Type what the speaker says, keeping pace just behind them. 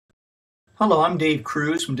Hello, I'm Dave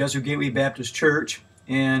Cruz from Desert Gateway Baptist Church,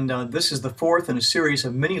 and this is the fourth in a series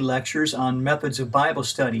of mini lectures on methods of Bible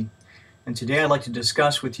study. And today I'd like to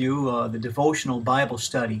discuss with you the devotional Bible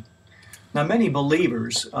study. Now, many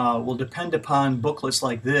believers will depend upon booklets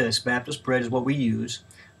like this. Baptist Bread is what we use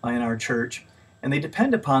in our church, and they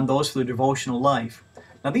depend upon those for their devotional life.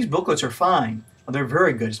 Now, these booklets are fine. They're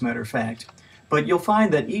very good, as a matter of fact. But you'll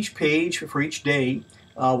find that each page for each day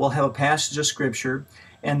will have a passage of Scripture,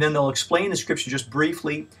 and then they'll explain the Scripture just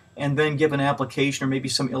briefly and then give an application or maybe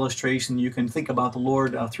some illustration you can think about the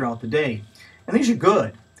Lord throughout the day. And these are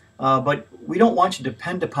good, but we don't want you to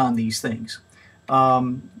depend upon these things. As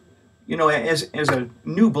a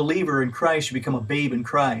new believer in Christ, you become a babe in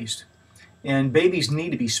Christ. And babies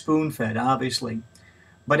need to be spoon-fed, obviously.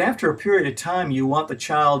 But after a period of time, you want the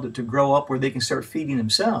child to grow up where they can start feeding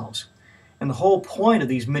themselves. And the whole point of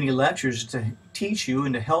these mini lectures is to teach you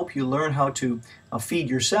and to help you learn how to feed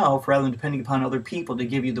yourself rather than depending upon other people to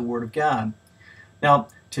give you the Word of God. Now,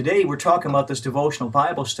 today we're talking about this devotional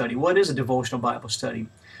Bible study. What is a devotional Bible study?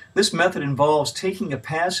 This method involves taking a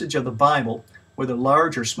passage of the Bible, whether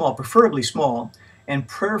large or small, preferably small, and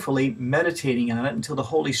prayerfully meditating on it until the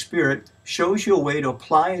Holy Spirit shows you a way to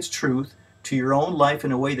apply its truth to your own life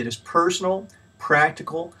in a way that is personal,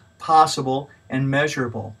 practical, possible, and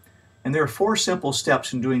measurable. And there are four simple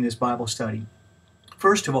steps in doing this Bible study.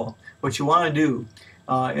 First of all, what you want to do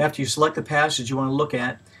after you select the passage you want to look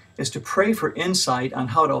at is to pray for insight on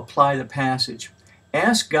how to apply the passage.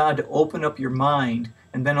 Ask God to open up your mind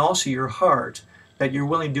and then also your heart that you're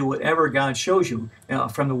willing to do whatever God shows you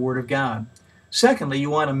from the Word of God. Secondly, you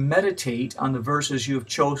want to meditate on the verses you have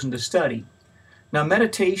chosen to study. Now,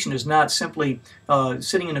 meditation is not simply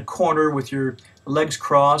sitting in a corner with your legs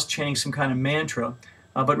crossed, chanting some kind of mantra,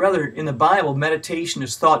 but rather in the Bible, meditation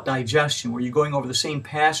is thought digestion, where you're going over the same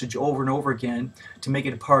passage over and over again to make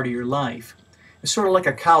it a part of your life. It's sort of like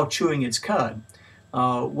a cow chewing its cud.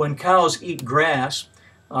 When cows eat grass,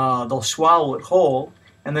 they'll swallow it whole,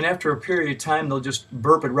 and then after a period of time, they'll just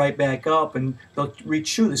burp it right back up, and they'll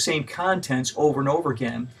re-chew the same contents over and over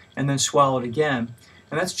again, and then swallow it again.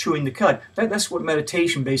 And that's chewing the cud. That's what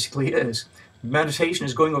meditation basically is. Meditation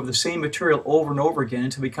is going over the same material over and over again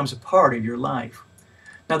until it becomes a part of your life.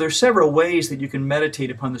 Now, there are several ways that you can meditate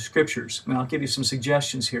upon the Scriptures, and I'll give you some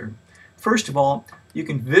suggestions here. First of all, you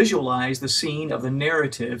can visualize the scene of the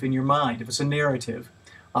narrative in your mind, if it's a narrative,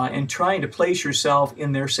 and trying to place yourself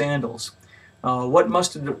in their sandals. What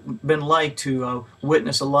must have been like to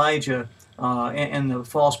witness Elijah and the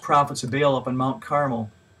false prophets of Baal up on Mount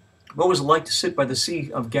Carmel? What was it like to sit by the Sea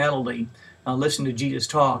of Galilee, listen to Jesus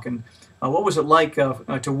talk? And what was it like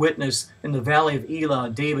to witness in the Valley of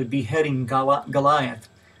Elah, David beheading Goliath?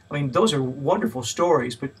 I mean, those are wonderful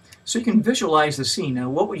stories, but so you can visualize the scene. Now,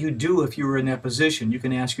 what would you do if you were in that position? You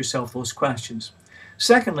can ask yourself those questions.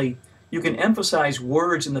 Secondly, you can emphasize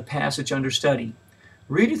words in the passage under study.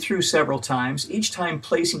 Read it through several times, each time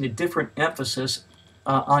placing a different emphasis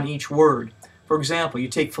on each word. For example, you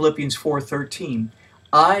take Philippians 4:13.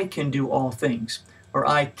 I can do all things, or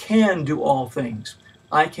I can do all things.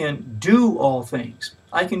 I can do all things.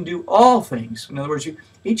 I can do all things. In other words,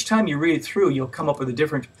 each time you read it through, you'll come up with a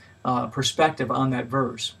different perspective on that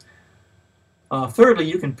verse. Thirdly,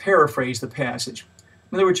 you can paraphrase the passage.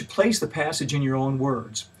 In other words, you place the passage in your own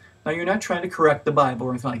words. Now, you're not trying to correct the Bible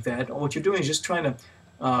or anything like that. What you're doing is just trying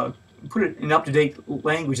to put it in up-to-date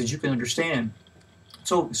language that you can understand.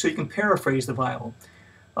 So you can paraphrase the Bible.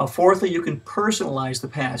 Fourthly, you can personalize the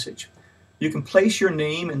passage. You can place your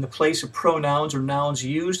name in the place of pronouns or nouns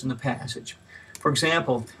used in the passage. For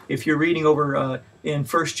example, if you're reading over in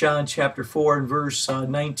 1 John chapter 4 and verse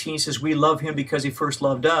 19, it says, we love him because he first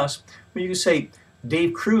loved us. Well, you can say,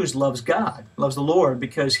 Dave Cruz loves God, loves the Lord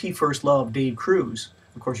because he first loved Dave Cruz.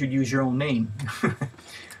 Of course, you'd use your own name.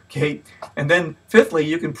 Okay, and then fifthly,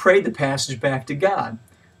 you can pray the passage back to God.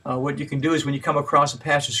 What you can do is when you come across a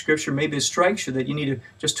passage of Scripture, maybe it strikes you that you need to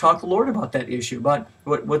just talk to the Lord about that issue, about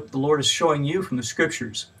what the Lord is showing you from the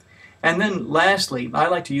Scriptures. And then lastly, I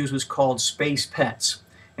like to use what's called space pets.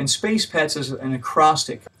 And space pets is an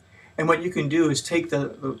acrostic. And what you can do is take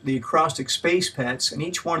the acrostic space pets, and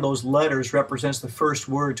each one of those letters represents the first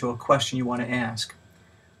word to a question you want to ask.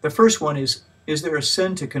 The first one is there a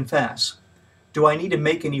sin to confess? Do I need to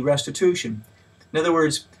make any restitution? In other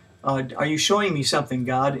words, are you showing me something,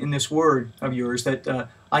 God, in this word of yours that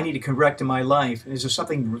I need to correct in my life? Is there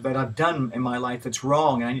something that I've done in my life that's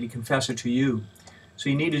wrong and I need to confess it to you? So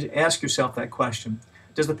you need to ask yourself that question.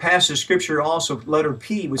 Does the passage of Scripture also, letter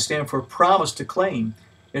P, would stand for promise to claim?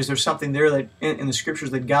 Is there something there that in the Scriptures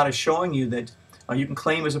that God is showing you that you can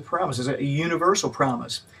claim as a promise, as a universal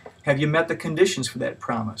promise? Have you met the conditions for that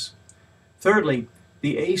promise? Thirdly,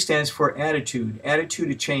 the A stands for attitude, attitude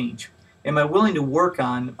to change. Am I willing to work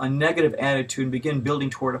on a negative attitude and begin building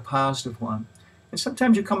toward a positive one? And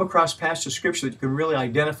sometimes you come across passages of Scripture that you can really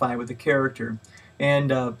identify with the character. And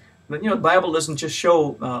the Bible doesn't just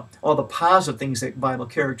show all the positive things that Bible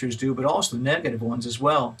characters do, but also the negative ones as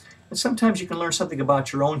well. And sometimes you can learn something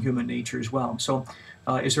about your own human nature as well. So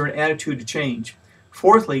is there an attitude to change?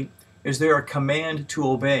 Fourthly, is there a command to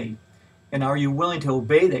obey? And are you willing to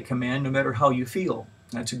obey that command no matter how you feel?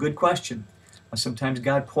 That's a good question. Sometimes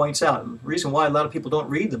God points out, the reason why a lot of people don't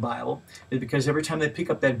read the Bible is because every time they pick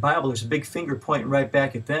up that Bible, there's a big finger pointing right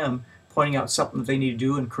back at them, pointing out something that they need to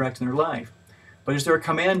do and correct in their life. But is there a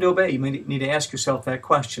command to obey? You may need to ask yourself that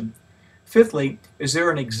question. Fifthly, is there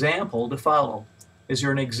an example to follow? Is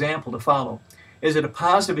there an example to follow? Is it a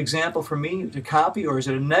positive example for me to copy, or is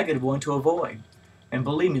it a negative one to avoid? And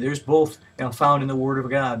believe me, there's both found in the Word of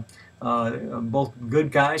God, both good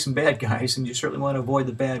guys and bad guys, and you certainly want to avoid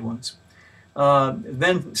the bad ones.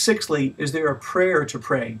 Then sixthly, is there a prayer to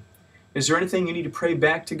pray? Is there anything you need to pray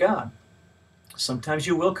back to God? Sometimes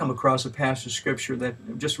you will come across a passage of Scripture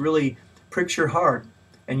that just really pricks your heart,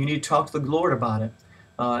 and you need to talk to the Lord about it.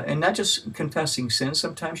 And not just confessing sin.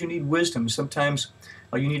 Sometimes you need wisdom. Sometimes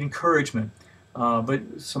you need encouragement. But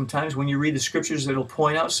sometimes when you read the Scriptures, it'll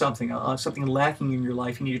point out something lacking in your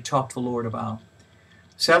life you need to talk to the Lord about.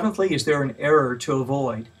 Seventhly, is there an error to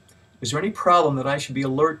avoid? Is there any problem that I should be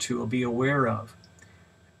alert to or be aware of?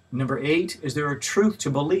 Number 8, is there a truth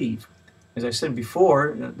to believe? As I said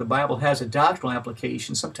before, the Bible has a doctrinal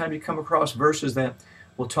application. Sometimes you come across verses that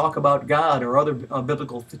will talk about God or other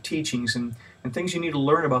biblical teachings and things you need to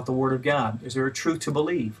learn about the Word of God. Is there a truth to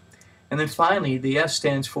believe? And then finally, the S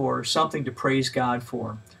stands for something to praise God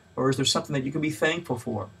for. Or is there something that you can be thankful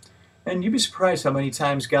for? And you'd be surprised how many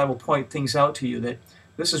times God will point things out to you that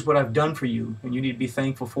this is what I've done for you, and you need to be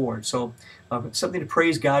thankful for it. So something to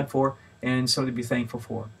praise God for and something to be thankful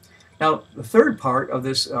for. Now, the third part of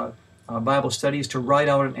this Bible study is to write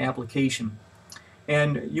out an application.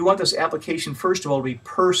 And you want this application, first of all, to be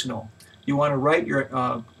personal. You want to write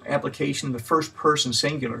your application in the first person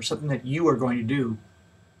singular, something that you are going to do.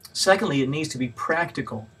 Secondly, it needs to be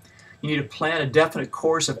practical. You need to plan a definite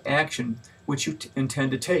course of action which you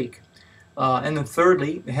intend to take. And then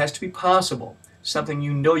thirdly, it has to be possible, something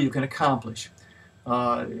you know you can accomplish.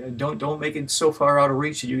 Don't make it so far out of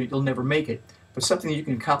reach that you'll never make it, but something that you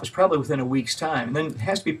can accomplish probably within a week's time. And then it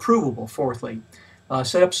has to be provable, fourthly.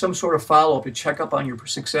 Set up some sort of follow-up to check up on your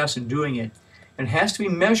success in doing it. And it has to be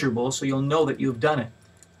measurable so you'll know that you've done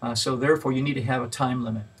it. So therefore, you need to have a time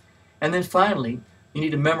limit. And then finally, you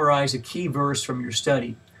need to memorize a key verse from your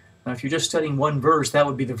study. Now, if you're just studying one verse, that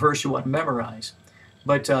would be the verse you want to memorize.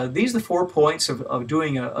 But these are the 4 points of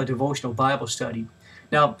doing a devotional Bible study.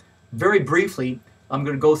 Now, very briefly, I'm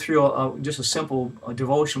going to go through just a simple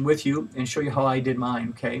devotion with you and show you how I did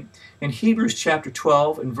mine, okay? In Hebrews chapter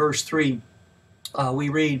 12 and verse 3, we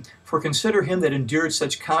read, "For consider him that endured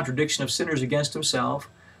such contradiction of sinners against himself,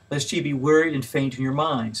 lest ye be wearied and faint in your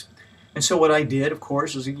minds." And so what I did, of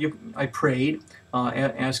course, is I prayed,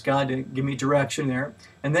 asked God to give me direction there.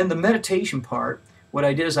 And then the meditation part, what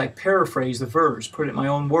I did is I paraphrased the verse, put it in my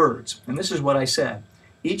own words. And this is what I said.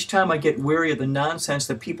 Each time I get weary of the nonsense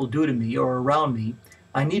that people do to me or around me,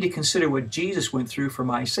 I need to consider what Jesus went through for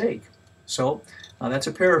my sake. So that's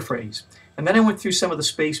a paraphrase. And then I went through some of the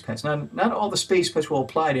space pets. Now, not all the space pets will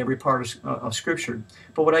apply to every part of Scripture,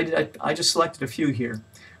 but what I did, I just selected a few here.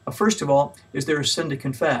 First of all, is there a sin to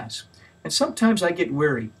confess? And sometimes I get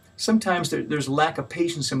weary. Sometimes there's a lack of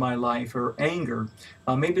patience in my life or anger.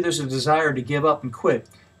 Maybe there's a desire to give up and quit.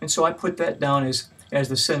 And so I put that down as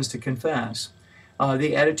the sins to confess.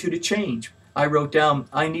 The attitude to change. I wrote down,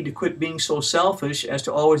 I need to quit being so selfish as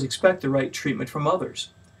to always expect the right treatment from others.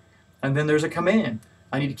 And then there's a command.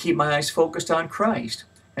 I need to keep my eyes focused on Christ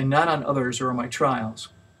and not on others or my trials.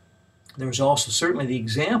 There's also certainly the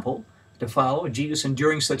example to follow, Jesus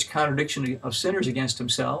enduring such contradiction of sinners against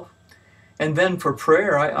himself. And then for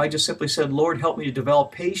prayer, I just simply said, Lord, help me to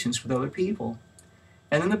develop patience with other people.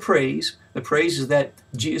 And then the praise is that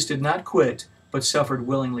Jesus did not quit, but suffered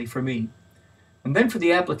willingly for me. And then for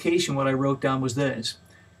the application, what I wrote down was this.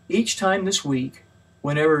 Each time this week,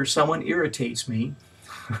 whenever someone irritates me,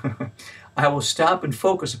 I will stop and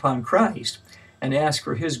focus upon Christ and ask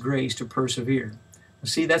for His grace to persevere.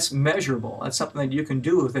 See, that's measurable. That's something that you can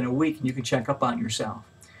do within a week, and you can check up on yourself.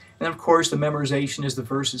 And of course, the memorization is the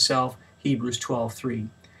verse itself, Hebrews 12:3.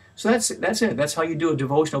 So that's it. That's how you do a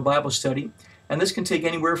devotional Bible study. And this can take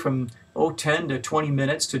anywhere from 10 to 20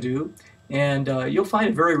 minutes to do. And you'll find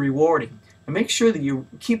it very rewarding. And make sure that you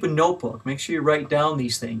keep a notebook. Make sure you write down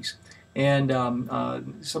these things. And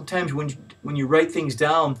sometimes when you write things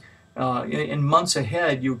down in months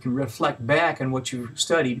ahead, you can reflect back on what you've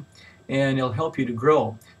studied, and it'll help you to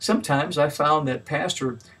grow. Sometimes I found that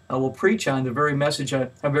pastor will preach on the very message,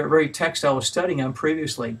 the very text I was studying on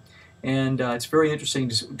previously, and it's very interesting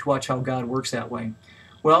to watch how God works that way.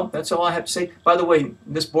 Well, that's all I have to say. By the way,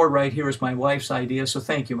 this board right here is my wife's idea, so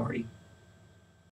thank you, Marty.